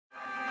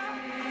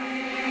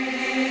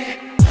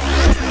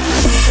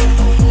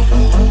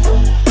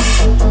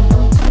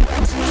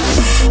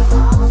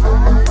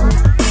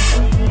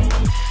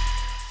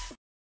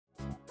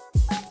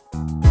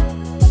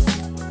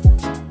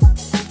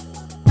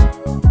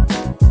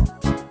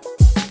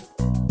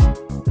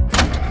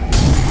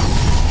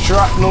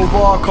Shrapnel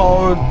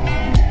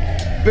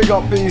Barcode. Big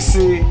up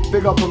BC,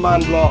 big up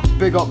Amandla,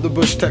 big up the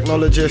Bush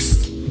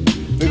Technologist,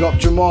 big up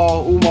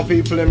Jamal, all my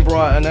people in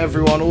Brighton,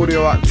 everyone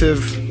audio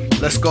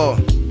active. Let's go.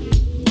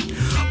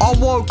 I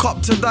woke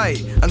up today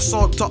and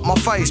soaked up my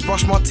face,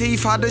 brushed my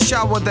teeth, had a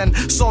shower, then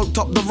soaked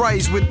up the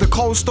rays with the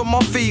coast on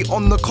my feet.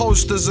 On the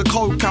coast there's a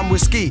coke and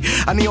whiskey,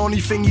 and the only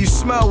thing you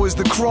smell is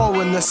the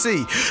crow and the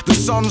sea. The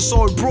sun's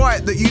so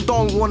bright that you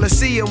don't wanna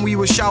see, and we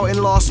were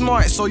shouting last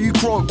night, so you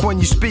croak when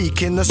you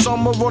speak. In the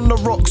summer on the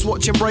rocks,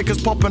 watching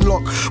breakers pop and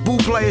lock, ball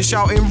players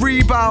shouting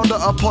rebound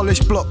at a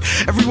polished block.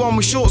 Everyone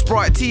with shorts,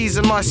 bright tees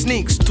and nice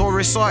sneaks.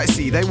 Tourist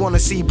sightsee, they wanna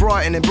see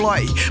Brighton and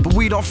Blighty, but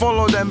we don't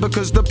follow them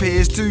because the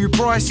pier's too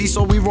pricey.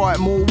 So we write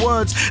more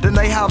words than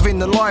they have in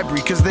the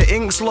library, cause the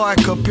ink's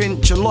like a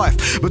pinch of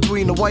life.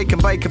 Between awake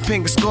and bacon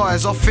pink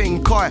skies, I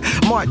think I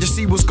might just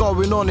see what's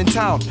going on in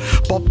town.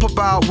 Bop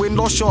about,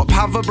 window shop,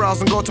 have a browse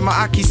and go to my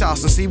Aki's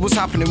house and see what's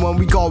happening when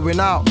we going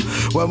out.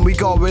 When we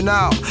going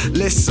out,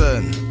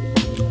 listen,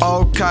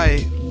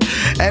 okay.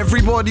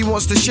 Everybody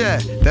wants to share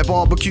their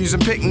barbecues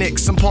and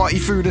picnics and party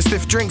food and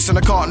stiff drinks and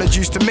a carton of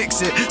juice to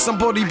mix it.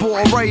 Somebody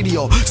bought a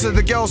radio so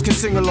the girls can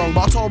sing along,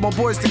 but I told my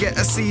boys to get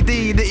a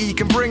CD that he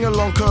can bring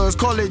along cause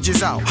college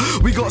is out.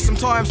 We got some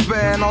time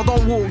spare and I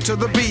don't walk to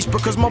the beach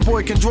because my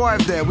boy can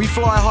drive there. We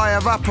fly high,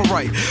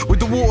 evaporate with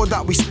the water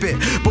that we spit,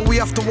 but we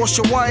have to wash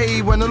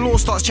away when the law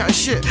starts chatting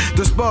shit.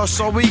 Disperse,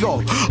 so we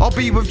go. I'll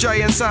be with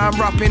Jay and Sam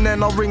rapping,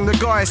 then I'll ring the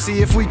guys,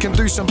 see if we can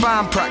do some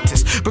band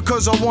practice,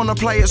 because I wanna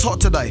play It's Hot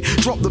today.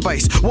 Drop the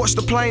bass, watch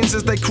the planes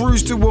as they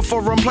cruise to a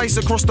foreign place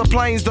across the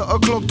plains that are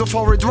clogged of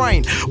horrid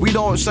rain. We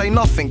don't say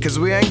nothing cause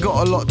we ain't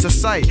got a lot to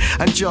say,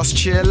 and just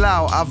chill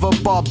out, have a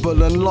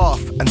bubble and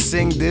laugh and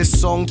sing this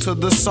song till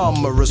the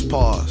summer has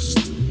passed.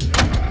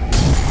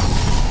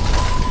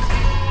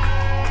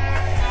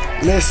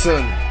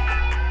 Listen,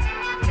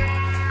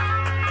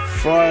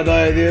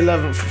 Friday the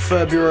 11th of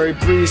February,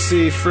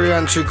 BC, Free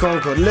Entry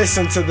Concord.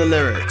 Listen to the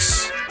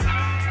lyrics.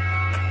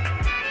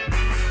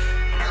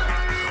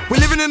 We're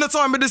living in a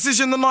time of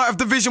decision, the night of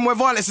division where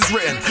violence is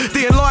written.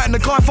 The enlightened, the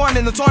kind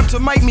finding the time to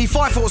make me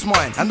fight for what's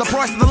mine, and the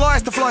price of the lie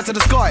is to fly to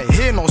the sky.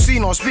 Hear no, see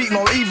no, speak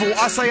no evil,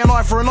 I say an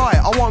eye for an eye.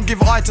 I won't give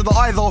eye to the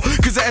eye though,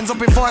 cause it ends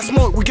up in fire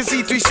smoke. We can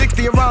see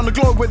 360 around the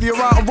globe, whether you're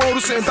out on road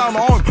or sitting down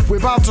at home. We're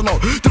bound to know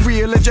the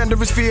real agenda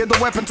is fear, the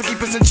weapon to keep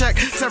us in check.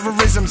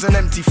 Terrorism's an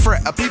empty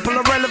threat. Are people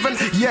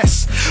irrelevant?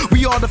 Yes.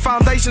 We are the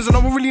foundations and no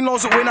one really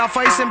knows what we're now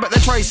facing, but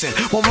they're tracing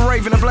while we're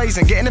raving and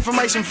blazing. Getting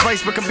information from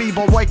Facebook and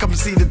Bebo, wake up and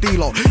see the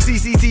D-Lo.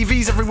 CCTVs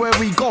everywhere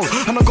we go,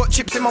 and I got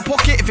chips in my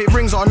pocket. If it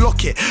rings I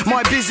unlock it.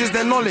 My biz is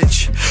their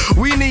knowledge.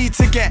 We need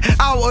to get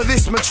out of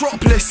this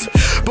metropolis,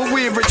 but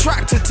we're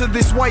attracted to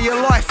this way of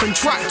life and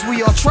trapped.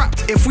 We are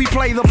trapped. If we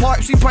play the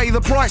pipes, we pay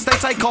the price. They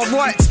take our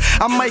rights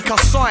and make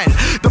us sign.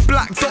 The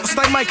black dots,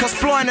 they make us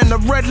blind, and the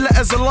red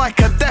letters are like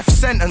a death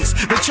sentence.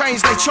 They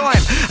change, they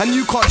chime, and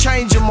you can't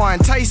change your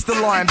mind. Taste the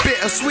line,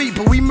 bittersweet,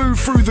 but we move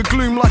through the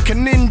gloom like a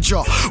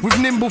ninja with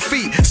nimble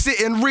feet.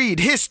 Sit and read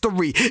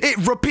history, it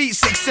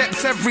repeats,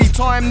 except every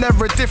time there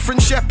are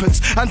different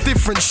shepherds and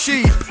different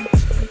sheep.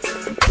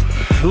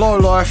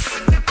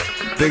 Lowlife,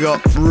 big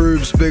up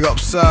Rubes, big up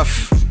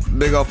Saf,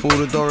 big up all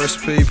the Doris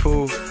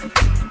people,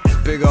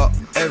 big up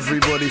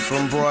everybody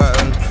from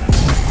Brighton.